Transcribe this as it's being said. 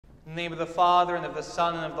In the name of the Father, and of the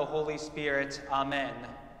Son, and of the Holy Spirit. Amen.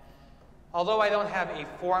 Although I don't have a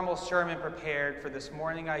formal sermon prepared for this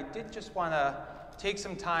morning, I did just want to take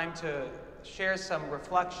some time to share some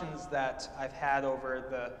reflections that I've had over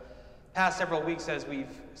the past several weeks as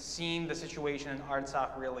we've seen the situation in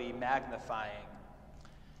Artsakh really magnifying.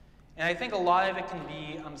 And I think a lot of it can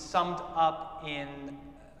be summed up in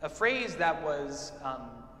a phrase that was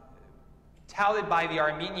touted by the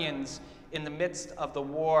Armenians in the midst of the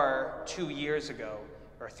war 2 years ago,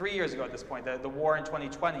 or 3 years ago at this point, the war in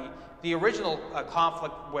 2020, the original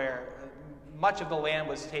conflict where much of the land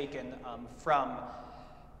was taken from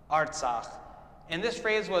Artsakh. And this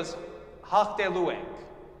phrase was "Haroutiun,"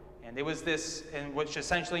 and it was this, and which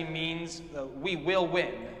essentially means we will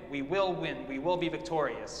win, we will win, we will be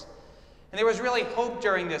victorious. And there was really hope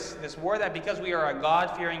during this war that because we are a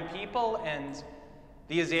God-fearing people and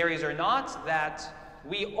the Azeris are not, that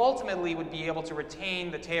we ultimately would be able to retain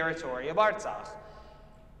the territory of Artsakh.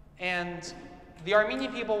 And the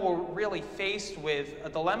Armenian people were really faced with a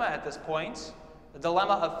dilemma at this point, a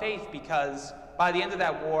dilemma of faith, because by the end of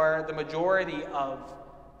that war, the majority of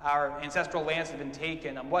our ancestral lands had been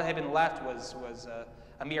taken, and what had been left was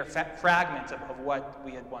a mere fragment of what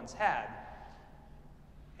we had once had.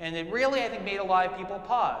 And it really, I think, made a lot of people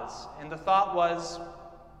pause. And the thought was,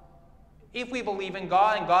 if we believe in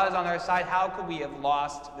God and God is on our side, how could we have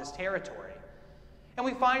lost this territory? And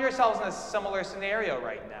we find ourselves in a similar scenario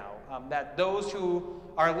right now, that those who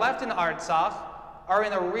are left in Artsakh are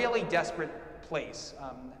in a really desperate place,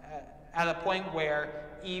 at a point where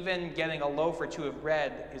even getting a loaf or two of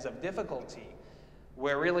bread is of difficulty,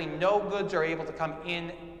 where really no goods are able to come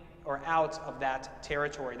in or out of that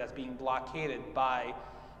territory that's being blockaded by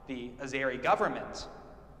the Azeri government.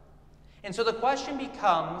 And so the question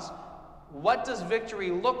becomes, what does victory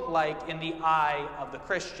look like in the eye of the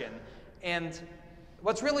Christian? And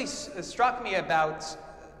what's really struck me about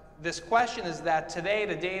this question is that today,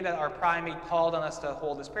 the day that our primate called on us to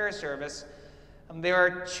hold this prayer service, there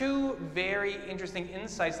are two very interesting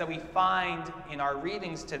insights that we find in our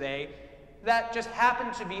readings today that just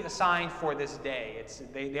happen to be assigned for this day.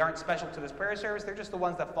 They aren't special to this prayer service, they're just the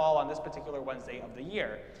ones that fall on this particular Wednesday of the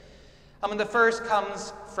year. And the first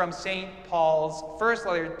comes from St. Paul's first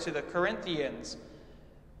letter to the Corinthians,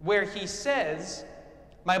 where he says,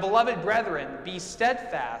 "My beloved brethren, be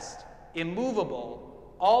steadfast,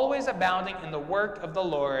 immovable, always abounding in the work of the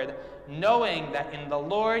Lord, knowing that in the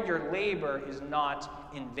Lord your labor is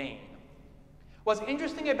not in vain." What's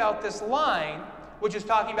interesting about this line, which is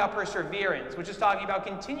talking about perseverance, which is talking about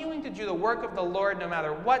continuing to do the work of the Lord no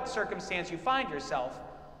matter what circumstance you find yourself,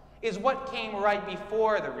 is what came right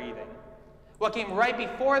before the reading. What came right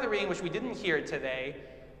before the reading, which we didn't hear today,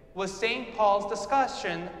 was St. Paul's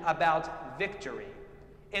discussion about victory,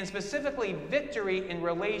 and specifically victory in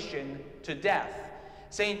relation to death.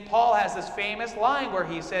 St. Paul has this famous line where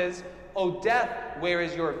he says, "O death, where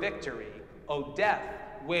is your victory? O death,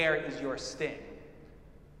 where is your sting?"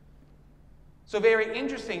 So very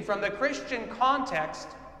interesting. From the Christian context,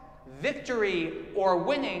 victory or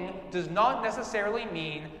winning does not necessarily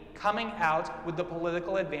mean coming out with the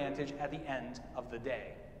political advantage at the end of the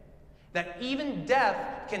day. That even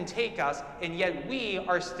death can take us, and yet we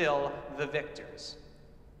are still the victors.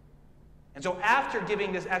 And so after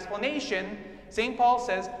giving this explanation, St. Paul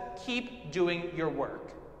says, keep doing your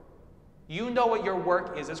work. You know what your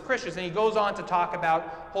work is as Christians. And he goes on to talk about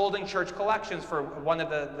holding church collections for one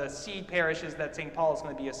of the seed parishes that St. Paul is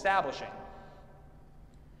going to be establishing.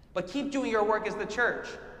 But keep doing your work as the church,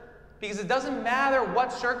 because it doesn't matter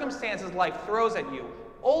what circumstances life throws at you.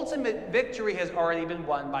 Ultimate victory has already been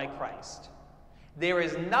won by Christ. There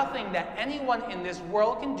is nothing that anyone in this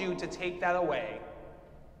world can do to take that away.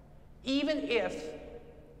 Even if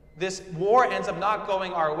this war ends up not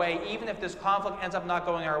going our way, even if this conflict ends up not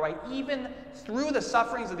going our way, even through the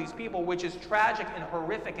sufferings of these people, which is tragic and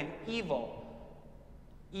horrific and evil,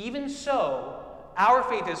 even so, our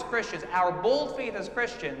faith as Christians, our bold faith as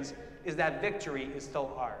Christians, is that victory is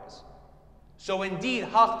still ours. So indeed,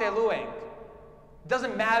 Haroutiun, it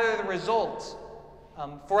doesn't matter the result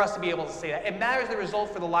for us to be able to say that. It matters the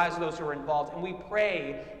result for the lives of those who are involved, and we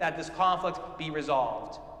pray that this conflict be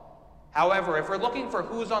resolved. However, if we're looking for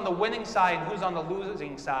who's on the winning side and who's on the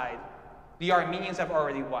losing side, the Armenians have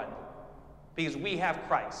already won, because we have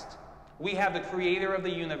Christ. We have the creator of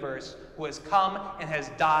the universe who has come and has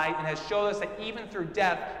died and has showed us that even through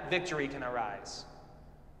death, victory can arise.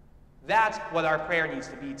 That's what our prayer needs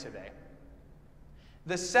to be today.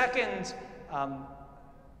 The second,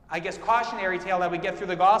 cautionary tale that we get through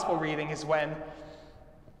the gospel reading is when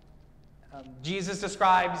Jesus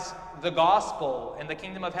describes the gospel and the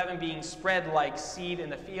kingdom of heaven being spread like seed in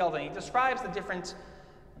the field, and he describes the different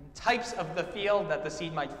types of the field that the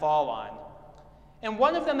seed might fall on. And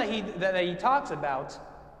one of them that he talks about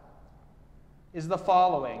is the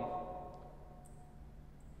following.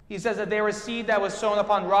 He says that there was seed that was sown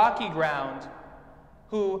upon rocky ground,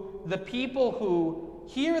 who the people who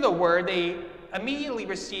hear the word, they immediately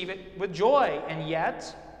receive it with joy, and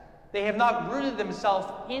yet they have not rooted themselves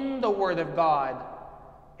in the word of God.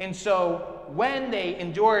 And so when they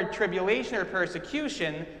endure tribulation or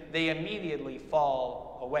persecution, they immediately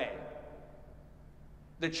fall away.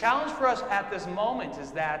 The challenge for us at this moment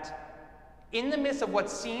is that in the midst of what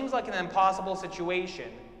seems like an impossible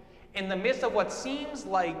situation, in the midst of what seems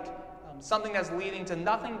like something that's leading to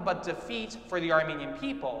nothing but defeat for the Armenian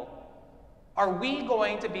people, are we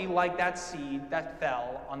going to be like that seed that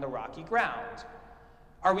fell on the rocky ground?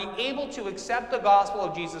 Are we able to accept the gospel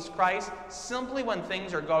of Jesus Christ simply when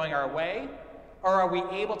things are going our way? Or are we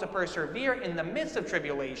able to persevere in the midst of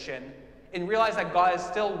tribulation and realize that God is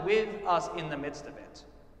still with us in the midst of it?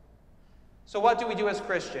 So what do we do as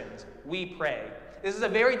Christians? We pray. This is a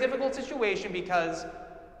very difficult situation because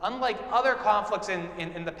unlike other conflicts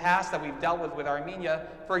in the past that we've dealt with Armenia,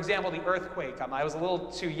 for example, the earthquake, I was a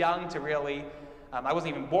little too young to really, I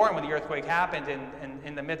wasn't even born when the earthquake happened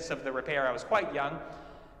in the midst of the repair. I was quite young.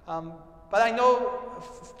 But I know,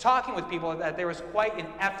 talking with people, that there was quite an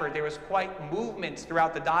effort, there was quite movements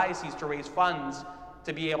throughout the diocese to raise funds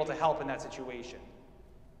to be able to help in that situation.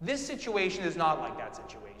 This situation is not like that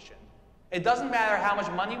situation. It doesn't matter how much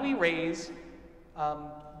money we raise.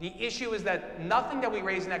 The issue is that nothing that we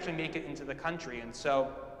raise can actually make it into the country. And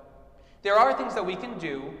so there are things that we can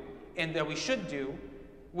do and that we should do,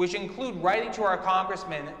 which include writing to our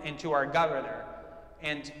congressman and to our governor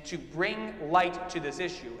and to bring light to this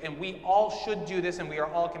issue. And we all should do this, and we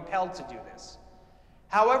are all compelled to do this.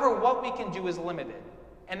 However, what we can do is limited.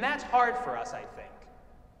 And that's hard for us, I think.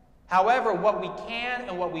 However, what we can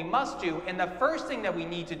and what we must do, and the first thing that we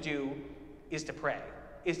need to do is to pray,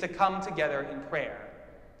 is to come together in prayer.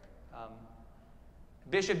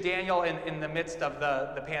 Bishop Daniel, in the midst of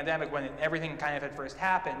the pandemic, when everything kind of had first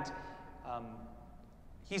happened,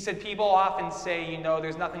 he said, people often say, you know,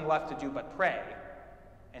 there's nothing left to do but pray.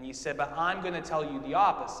 And he said, but I'm going to tell you the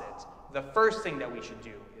opposite. The first thing that we should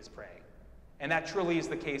do is pray. And that truly is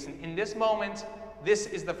the case. And in this moment, this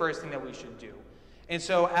is the first thing that we should do. And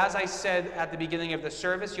so, as I said at the beginning of the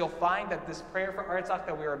service, you'll find that this prayer for Artsakh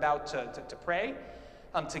that we're about to pray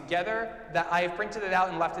together, that I have printed it out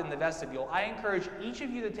and left it in the vestibule. I encourage each of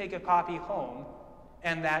you to take a copy home,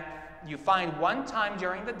 and that you find one time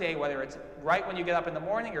during the day, whether it's right when you get up in the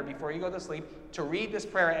morning or before you go to sleep, to read this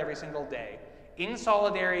prayer every single day, in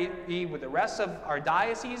solidarity with the rest of our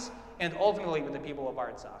diocese and ultimately with the people of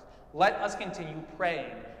Artsakh. Let us continue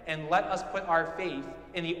praying, and let us put our faith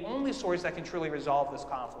in the only source that can truly resolve this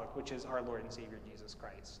conflict, which is our Lord and Savior, Jesus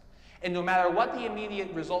Christ. And no matter what the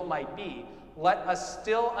immediate result might be, let us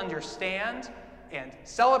still understand and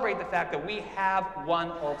celebrate the fact that we have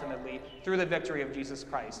won ultimately through the victory of Jesus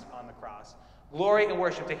Christ on the cross. Glory and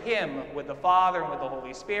worship to him with the Father and with the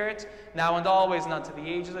Holy Spirit, now and always and unto the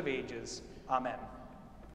ages of ages. Amen.